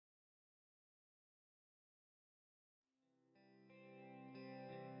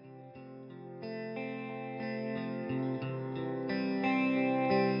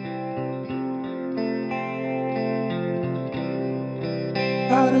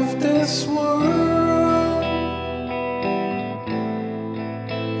out of this world,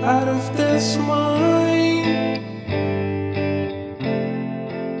 out of this mind,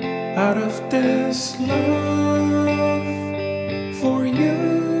 out of this love for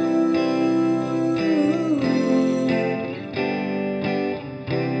you.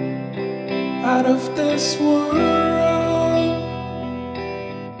 Out of this world,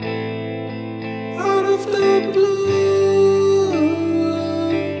 out of the blue,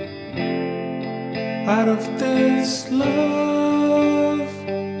 out of this love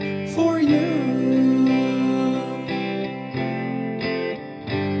for you.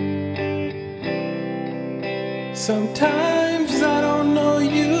 Sometimes I don't know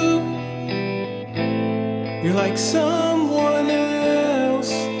you, you're like someone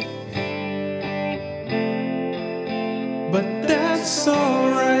else, but that's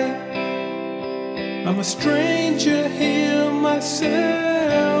alright. I'm a stranger here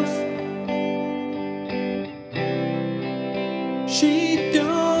myself. She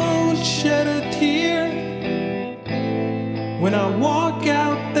don't shed a tear when I walk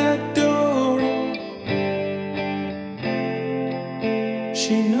out that door.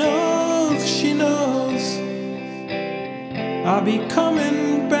 She knows I'll be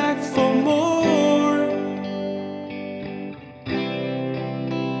coming back for more.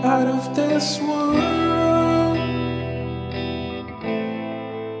 Out of this world,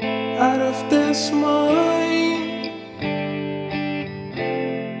 out of this mind,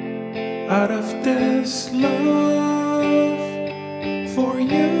 out of this love for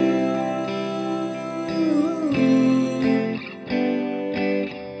you.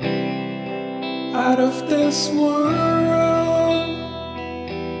 Out of this world,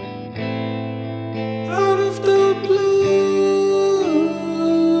 out of the blue,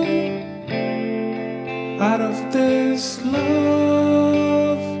 out of this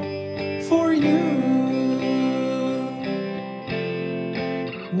love for you.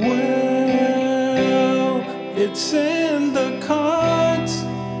 Well, it's in the cards,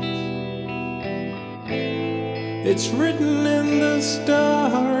 it's written in the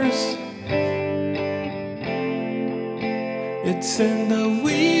stars, it's in the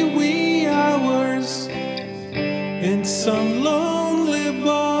wee hours in some lonely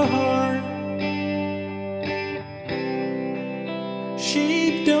bar.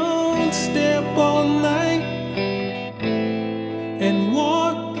 She don't stay up all night and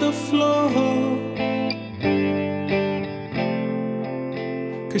walk the floor,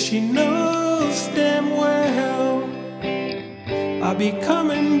 'cause she knows damn well I'll be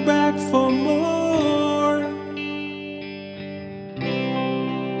coming back for more.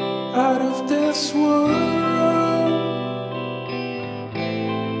 Out of this world,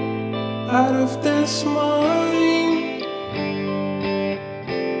 out of this mind,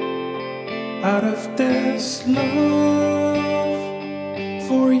 out of this love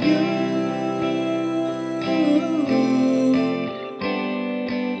for you.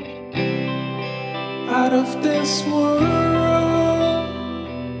 Out of this world,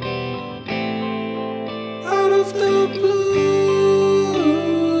 out of the blue,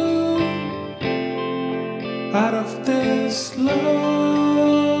 out of this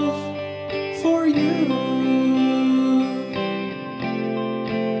love for you,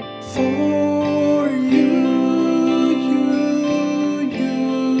 for